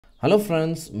Hello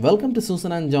friends, welcome to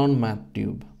Susan and John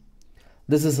MathTube.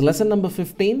 This is lesson number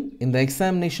 15 in the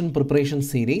examination preparation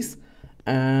series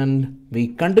and we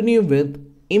continue with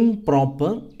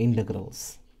improper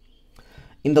integrals.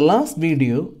 In the last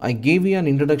video, I gave you an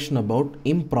introduction about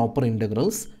improper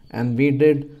integrals and we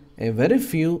did a very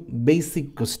few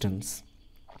basic questions.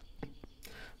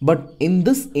 But in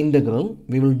this integral,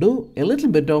 we will do a little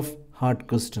bit of hard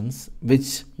questions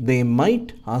which they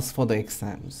might ask for the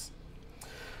exams.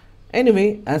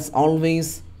 Anyway, as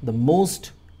always, the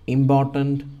most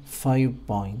important 5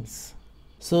 points.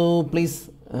 So please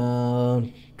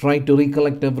try to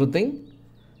recollect everything.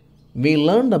 We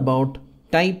learned about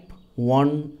type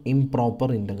 1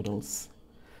 improper integrals.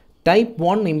 Type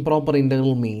 1 improper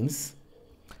integral means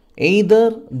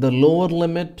either the lower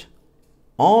limit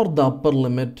or the upper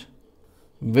limit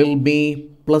will be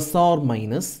plus or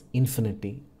minus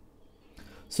infinity.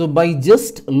 So by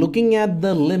just looking at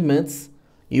the limits,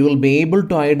 you will be able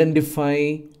to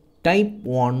identify type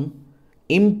 1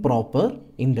 improper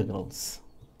integrals.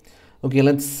 Okay,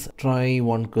 let's try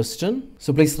one question.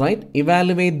 So please write,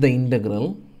 evaluate the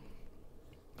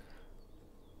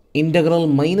integral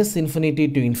minus infinity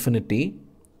to infinity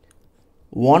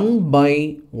 1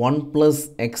 by 1 plus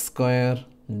x square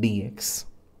dx.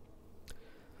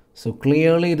 So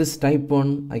clearly it is type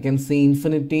 1. I can see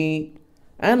infinity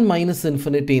and minus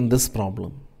infinity in this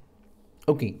problem.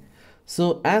 Okay.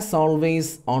 So as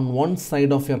always, on one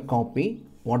side of your copy,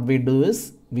 what we do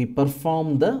is we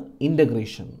perform the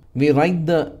integration. We write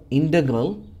the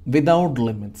integral without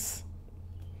limits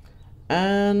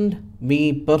and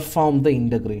we perform the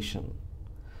integration.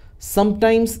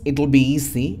 Sometimes it will be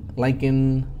easy, like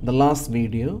in the last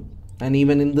video and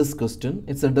even in this question,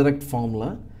 it's a direct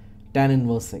formula, tan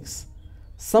inverse x.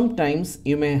 Sometimes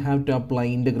you may have to apply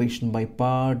integration by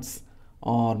parts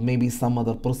or maybe some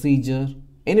other procedure.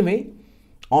 Anyway,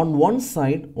 on one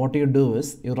side, what you do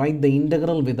is you write the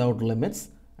integral without limits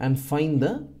and find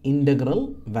the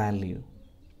integral value.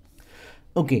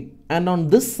 Okay, and on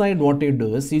this side, what you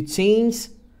do is you change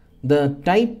the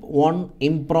type 1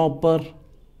 improper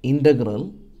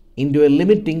integral into a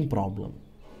limiting problem.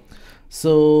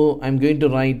 So I'm going to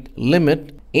write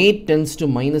limit a tends to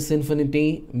minus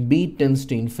infinity, b tends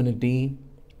to infinity,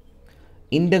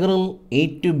 integral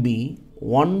a to b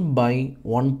 1 by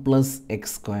 1 plus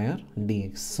x square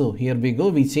dx. So here we go,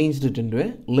 we changed it into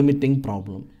a limiting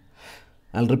problem.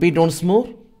 I'll repeat once more.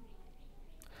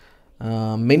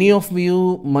 Many of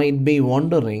you might be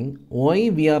wondering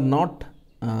why we are not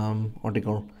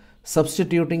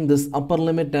substituting this upper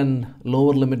limit and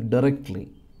lower limit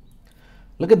directly.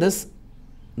 Look at this.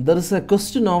 There is a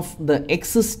question of the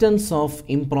existence of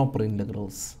improper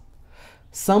integrals.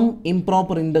 Some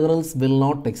improper integrals will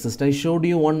not exist. I showed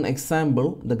you one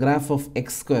example, the graph of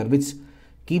x square, which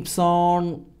keeps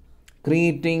on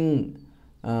creating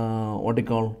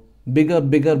bigger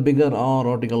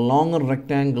or longer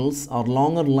rectangles or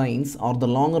longer lines or the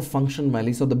longer function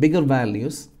values or the bigger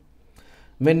values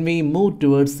when we move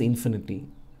towards infinity.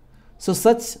 So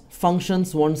such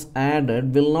functions once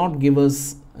added will not give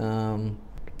us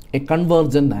a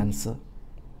convergent answer.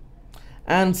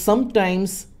 And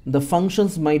sometimes the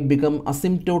functions might become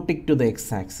asymptotic to the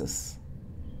x-axis.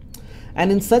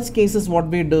 And in such cases, what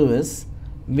we do is,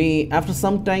 after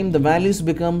some time, the values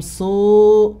become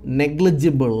so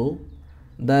negligible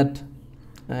that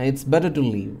it's better to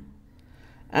leave.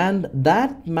 And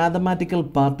that mathematical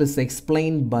part is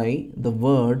explained by the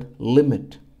word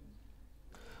limit.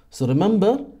 So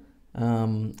remember,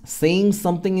 saying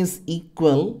something is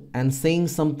equal and saying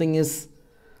something is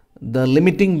the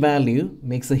limiting value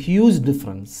makes a huge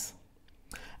difference.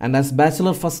 And as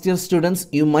bachelor first year students,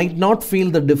 you might not feel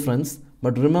the difference,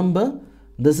 but remember,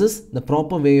 this is the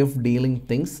proper way of dealing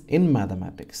things in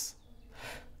mathematics.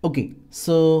 Okay,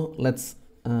 so let's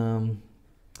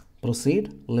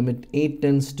proceed. Limit a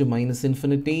tends to minus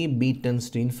infinity, b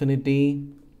tends to infinity,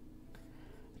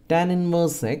 tan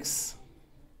inverse x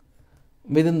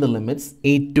within the limits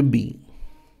a to b.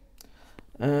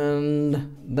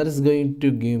 And that is going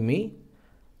to give me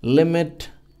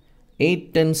limit a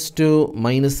tends to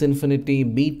minus infinity,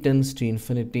 b tends to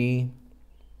infinity,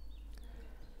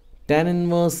 tan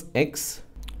inverse x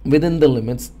within the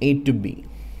limits a to b.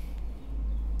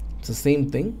 It's the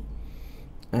same thing,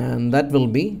 and that will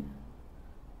be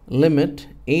limit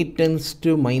a tends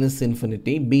to minus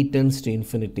infinity, b tends to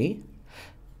infinity,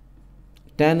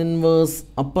 tan inverse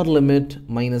upper limit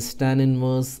minus tan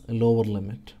inverse lower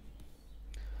limit.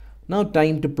 Now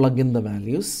time to plug in the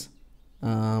values.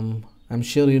 I'm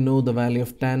sure you know the value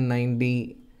of tan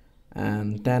 90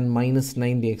 and tan minus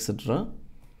 90, etc.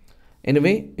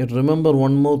 Anyway, you remember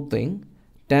one more thing.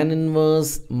 tan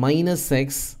inverse minus x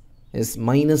is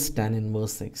minus tan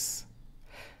inverse x.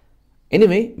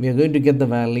 Anyway, we are going to get the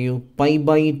value pi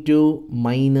by 2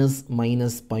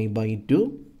 minus pi by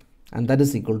 2, and that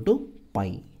is equal to pi.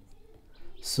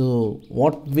 So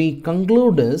what we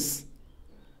conclude is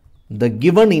the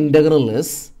given integral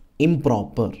is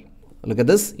improper. Look at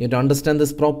this, you have to understand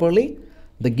this properly.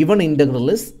 The given integral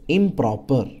is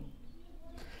improper.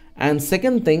 And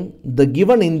second thing, the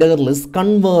given integral is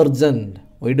convergent.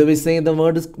 Why do we say the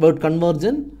word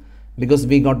convergent? Because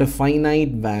we got a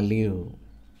finite value.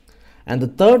 And the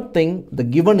third thing, the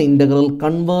given integral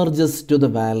converges to the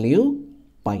value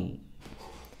pi.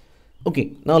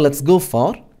 Okay, now let's go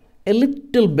for a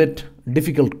little bit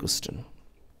difficult question.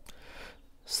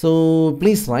 So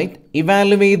please write,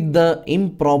 evaluate the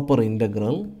improper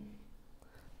integral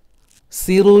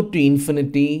 0 to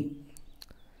infinity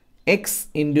x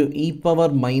into e power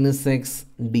minus x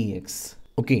dx.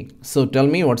 Okay, so tell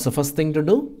me what's the first thing to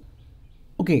do?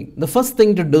 Okay, the first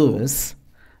thing to do is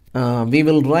we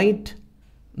will write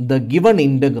the given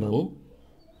integral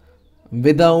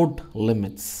without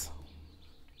limits.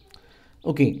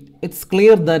 Okay, it's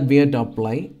clear that we have to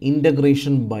apply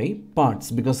integration by parts,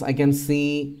 because I can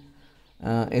see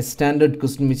a standard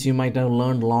question which you might have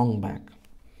learned long back.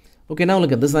 Okay, now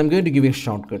look at this. I'm going to give you a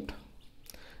shortcut.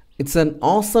 It's an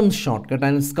awesome shortcut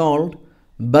and it's called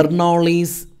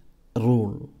Bernoulli's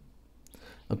rule.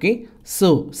 Okay,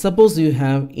 so suppose you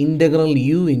have integral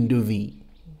u into v.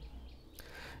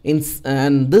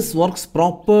 And this works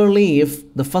properly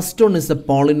if the first one is a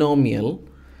polynomial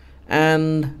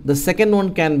and the second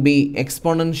one can be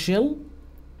exponential,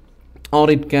 or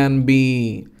it can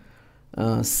be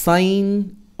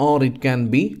sine, or it can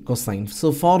be cosine.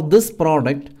 So for this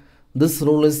product, this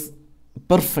rule is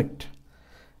perfect.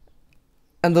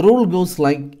 And the rule goes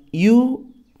like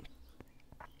u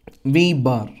v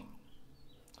bar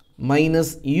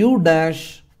minus u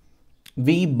dash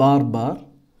v bar bar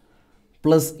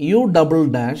plus u double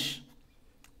dash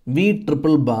v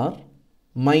triple bar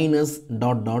minus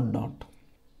dot dot dot.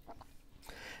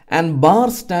 And bar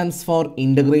stands for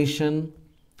integration,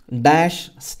 dash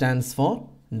stands for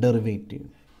derivative.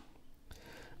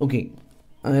 Okay,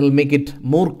 I'll make it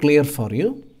more clear for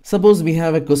you. Suppose we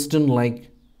have a question like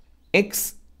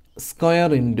x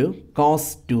square into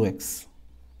cos 2x.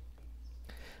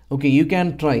 Okay, you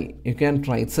can try,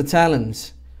 it's a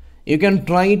challenge. You can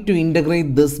try to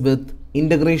integrate this with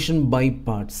integration by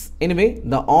parts. Anyway,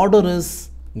 the order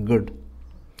is good,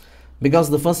 because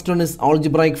the first one is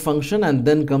algebraic function and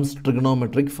then comes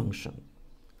trigonometric function.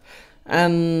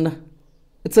 And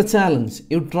it's a challenge.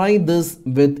 You try this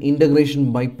with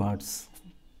integration by parts.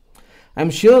 I'm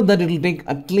sure that it will take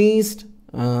at least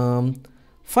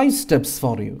 5 steps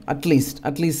for you. At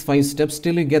least 5 steps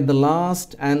till you get the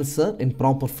last answer in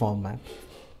proper format.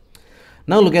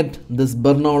 Now look at this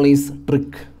Bernoulli's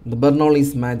trick, the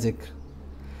Bernoulli's magic.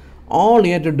 All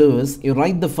you have to do is you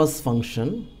write the first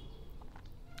function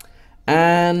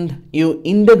and you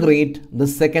integrate the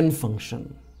second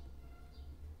function.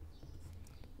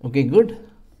 Okay, good.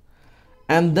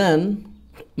 And then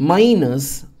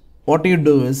minus, what you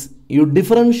do is you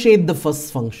differentiate the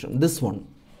first function, this one.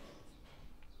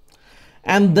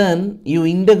 And then you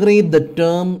integrate the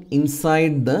term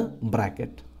inside the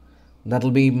bracket. That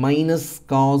will be minus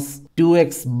cos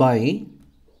 2x by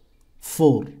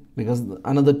 4, because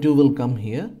another 2 will come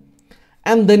here.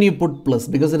 And then you put plus,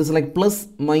 because it is like plus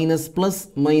minus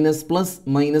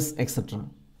etc.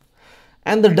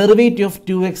 And the derivative of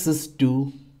 2x is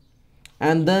 2.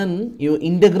 And then you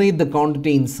integrate the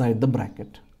quantity inside the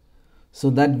bracket.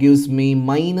 So that gives me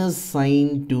minus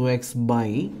sine 2x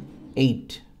by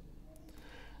 8.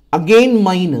 Again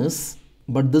minus,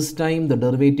 but this time the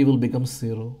derivative will become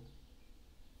 0.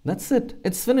 That's it.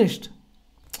 It's finished.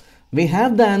 We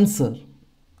have the answer.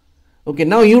 Okay,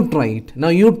 now you try it. Now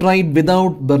you try it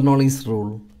without Bernoulli's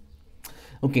rule.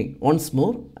 Okay, once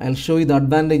more, I'll show you the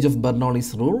advantage of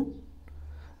Bernoulli's rule.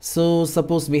 So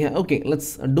suppose we have, okay,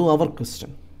 let's do our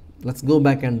question. Let's go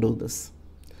back and do this.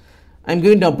 I'm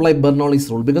going to apply Bernoulli's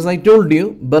rule, because I told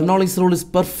you Bernoulli's rule is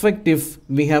perfect if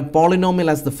we have polynomial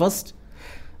as the first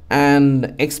and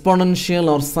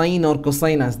exponential or sine or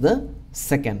cosine as the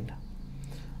second.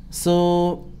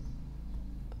 So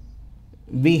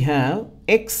we have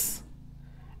x,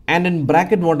 and in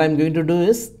bracket what I'm going to do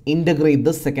is integrate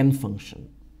the second function.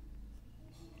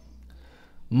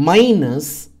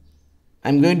 Minus,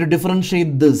 I'm going to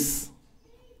differentiate this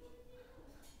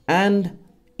and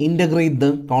integrate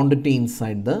the quantity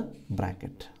inside the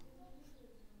bracket.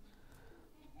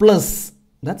 Plus,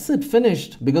 that's it,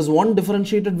 finished, because 1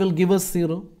 differentiated will give us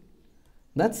 0.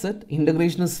 That's it,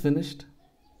 integration is finished.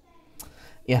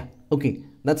 Yeah, okay.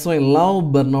 That's why I love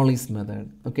Bernoulli's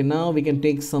method. Okay, now we can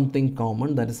take something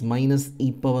common, that is minus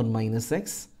e power minus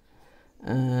x,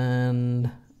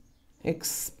 and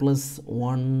x plus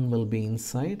 1 will be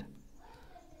inside.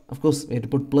 Of course, we have to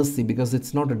put plus c because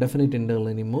it's not a definite integral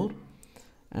anymore.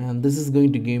 And this is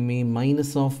going to give me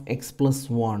minus of x plus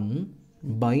 1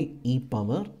 by e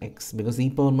power x, because e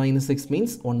power minus x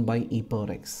means 1 by e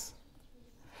power x.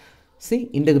 See,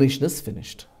 integration is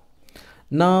finished.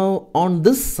 Now on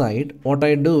this side, what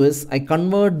I do is I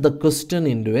convert the question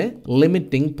into a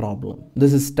limiting problem.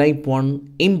 This is type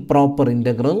 1 improper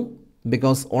integral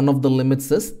because one of the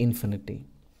limits is infinity.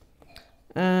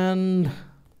 And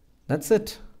that's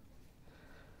it.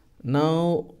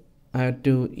 Now I have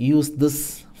to use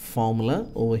this formula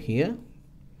over here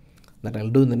that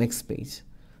I'll do in the next page.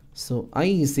 So I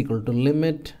is equal to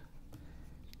limit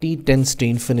t tends to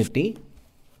infinity.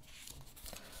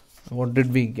 What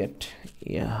did we get?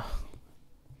 Yeah,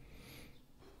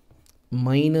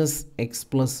 minus x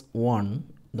plus 1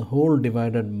 the whole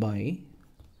divided by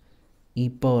e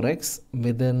power x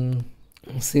within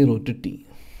 0 to t.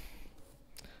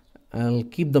 I'll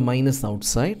keep the minus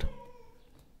outside.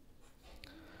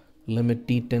 Limit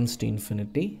t tends to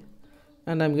infinity,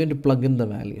 and I'm going to plug in the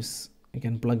values. You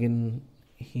can plug in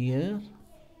here.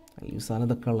 I'll use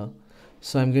another color.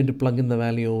 So I'm going to plug in the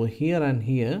value over here and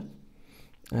here.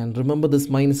 And remember, this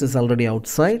minus is already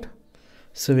outside.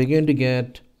 So we're going to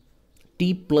get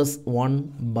t plus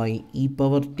 1 by e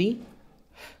power t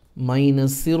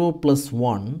minus 0 plus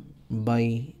 1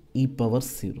 by e power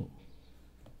 0.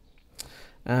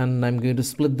 And I'm going to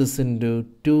split this into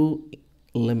two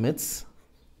limits.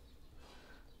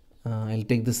 I'll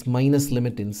take this minus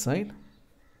limit inside,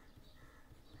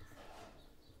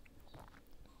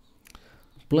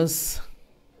 plus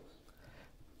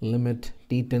limit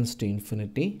t tends to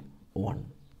infinity 1.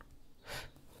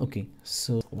 Okay,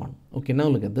 so 1. Okay, now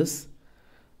look at this.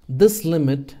 This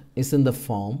limit is in the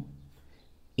form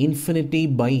infinity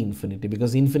by infinity,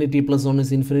 because infinity plus 1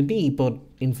 is infinity, e power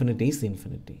infinity is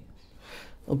infinity.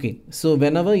 Okay, so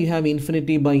whenever you have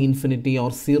infinity by infinity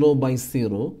or 0 by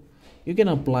 0, you can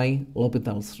apply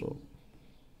L'Hopital's rule.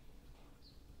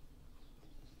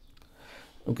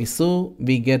 Okay, so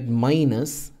we get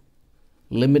minus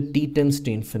limit t tends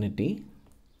to infinity.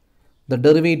 The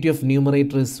derivative of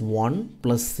numerator is 1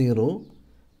 plus 0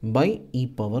 by e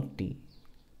power t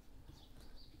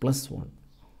plus 1.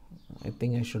 I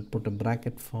think I should put a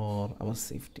bracket for our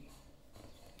safety.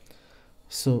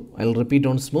 So I'll repeat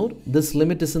once more. This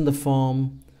limit is in the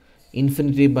form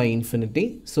infinity by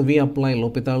infinity. So we apply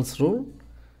L'Hopital's rule,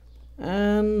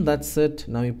 and that's it.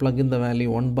 Now you plug in the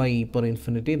value 1 by e power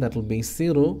infinity, that will be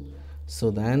 0.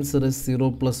 So the answer is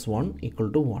 0 plus 1 equal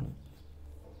to 1.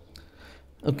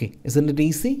 Okay, isn't it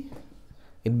easy?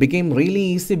 It became really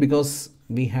easy because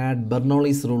we had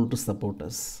Bernoulli's rule to support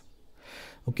us.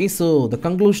 Okay, so the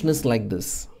conclusion is like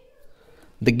this.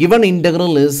 The given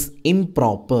integral is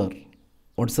improper.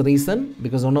 What's the reason?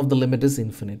 Because one of the limit is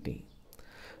infinity.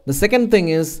 The second thing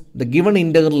is the given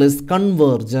integral is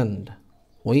convergent.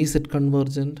 Why is it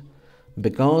convergent?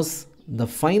 Because the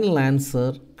final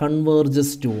answer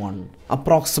converges to 1.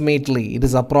 Approximately, it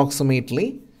is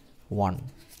approximately 1.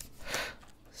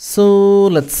 So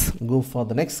let's go for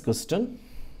the next question.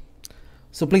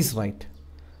 So please write.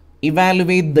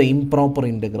 Evaluate the improper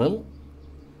integral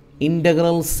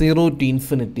 0 to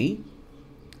infinity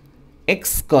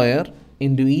x square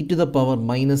into e to the power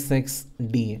minus x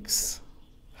dx.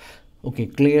 Okay,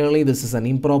 clearly this is an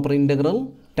improper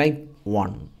integral type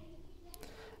 1.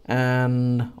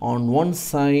 And on one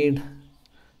side,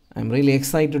 I'm really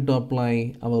excited to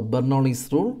apply our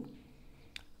Bernoulli's rule,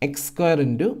 x square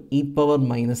into e power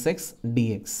minus x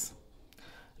dx.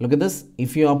 Look at this.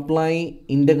 If you apply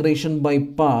integration by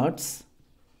parts,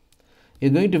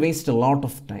 you're going to waste a lot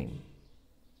of time.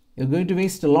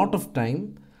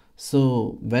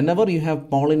 So whenever you have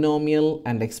polynomial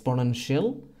and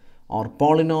exponential, or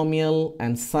polynomial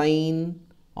and sine,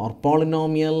 or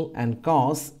polynomial and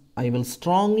cos, I will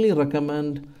strongly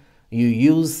recommend you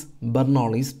use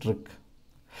Bernoulli's trick.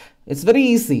 It's very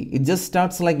easy. It just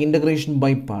starts like integration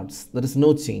by parts. There is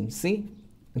no change. See?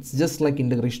 It's just like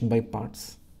integration by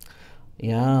parts.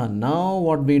 Yeah, now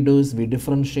what we do is we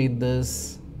differentiate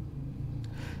this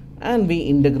and we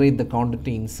integrate the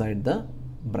quantity inside the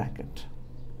bracket.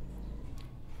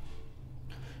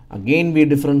 Again we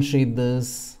differentiate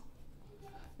this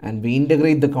and we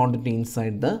integrate the quantity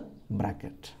inside the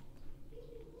bracket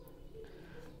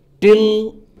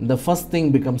till the first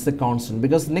thing becomes a constant,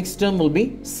 because next term will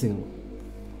be 0.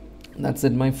 That's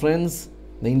it, my friends.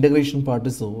 The integration part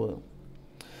is over.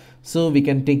 So we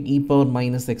can take e power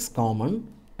minus x common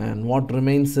and what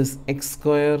remains is x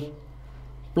square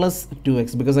plus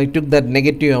 2x, because I took that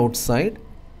negative outside,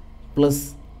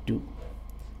 plus 2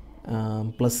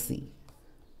 plus c,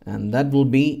 and that will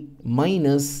be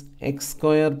minus x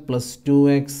square plus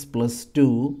 2x plus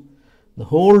 2 the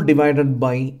whole divided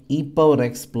by e power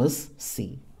x plus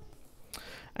c.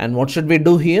 And what should we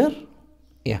do here?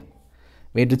 Yeah,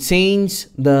 we have to change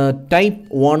the type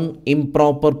 1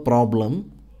 improper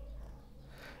problem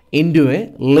into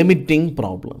a limiting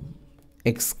problem,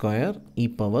 x square e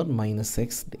power minus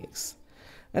x dx.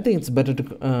 I think it's better to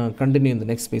continue in the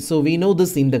next page. So we know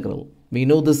this integral. We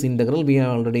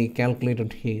have already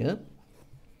calculated here.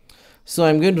 So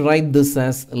I'm going to write this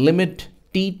as limit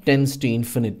t tends to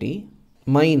infinity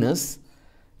minus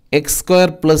x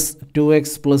square plus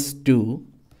 2x plus 2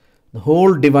 the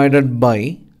whole divided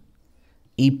by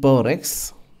e power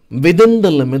x within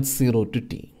the limits 0 to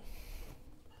t.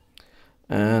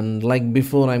 And like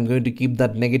before, I'm going to keep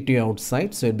that negative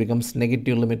outside, so it becomes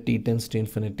negative limit t tends to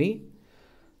infinity,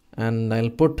 and I'll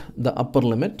put the upper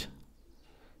limit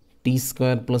t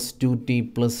square plus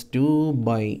 2t plus 2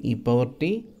 by e power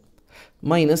t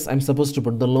minus, I'm supposed to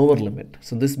put the lower limit,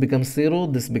 so this becomes 0,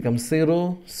 this becomes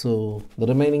 0, so the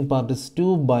remaining part is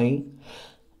 2 by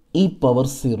e power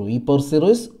 0. E power 0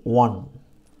 is 1.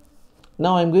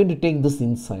 Now I'm going to take this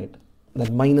inside,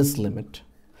 that minus limit.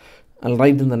 I'll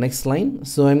write in the next line.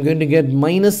 So I'm going to get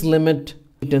minus limit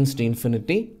t tends to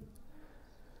infinity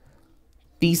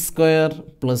t square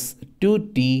plus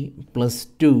 2t plus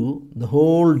 2 the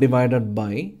whole divided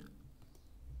by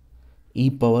e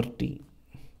power t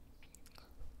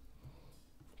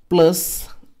plus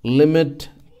limit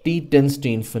t tends to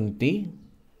infinity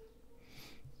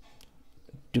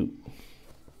 2.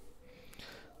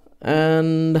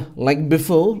 And like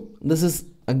before, this is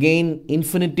again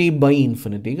infinity by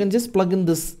infinity. You can just plug in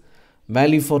this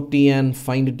value for t and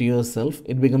find it yourself.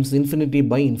 It becomes infinity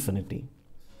by infinity.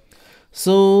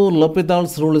 So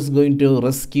L'Hopital's rule is going to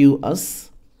rescue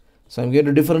us. So I'm going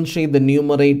to differentiate the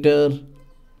numerator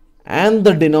and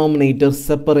the denominator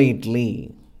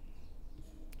separately.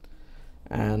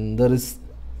 And there is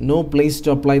no place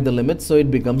to apply the limit, so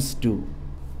it becomes 2.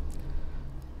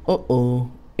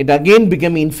 It again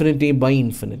became infinity by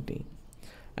infinity.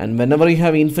 And whenever you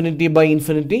have infinity by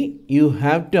infinity, you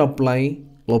have to apply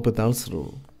L'Hopital's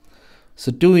rule.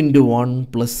 So 2 into 1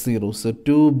 plus 0. So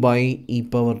 2 by e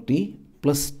power t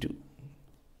plus 2.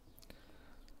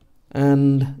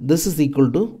 And this is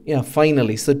equal to,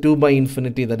 finally, so 2 by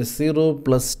infinity, that is 0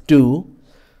 plus 2.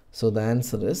 So the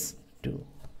answer is 2.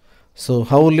 So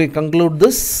how will we conclude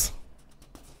this?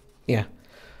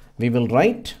 We will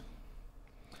write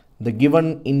the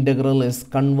given integral is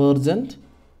convergent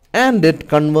and it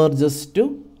converges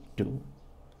to 2.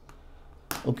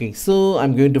 Okay, so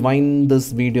I'm going to wind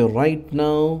this video right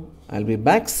now. I'll be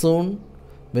back soon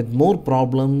with more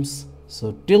problems.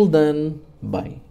 So till then, bye.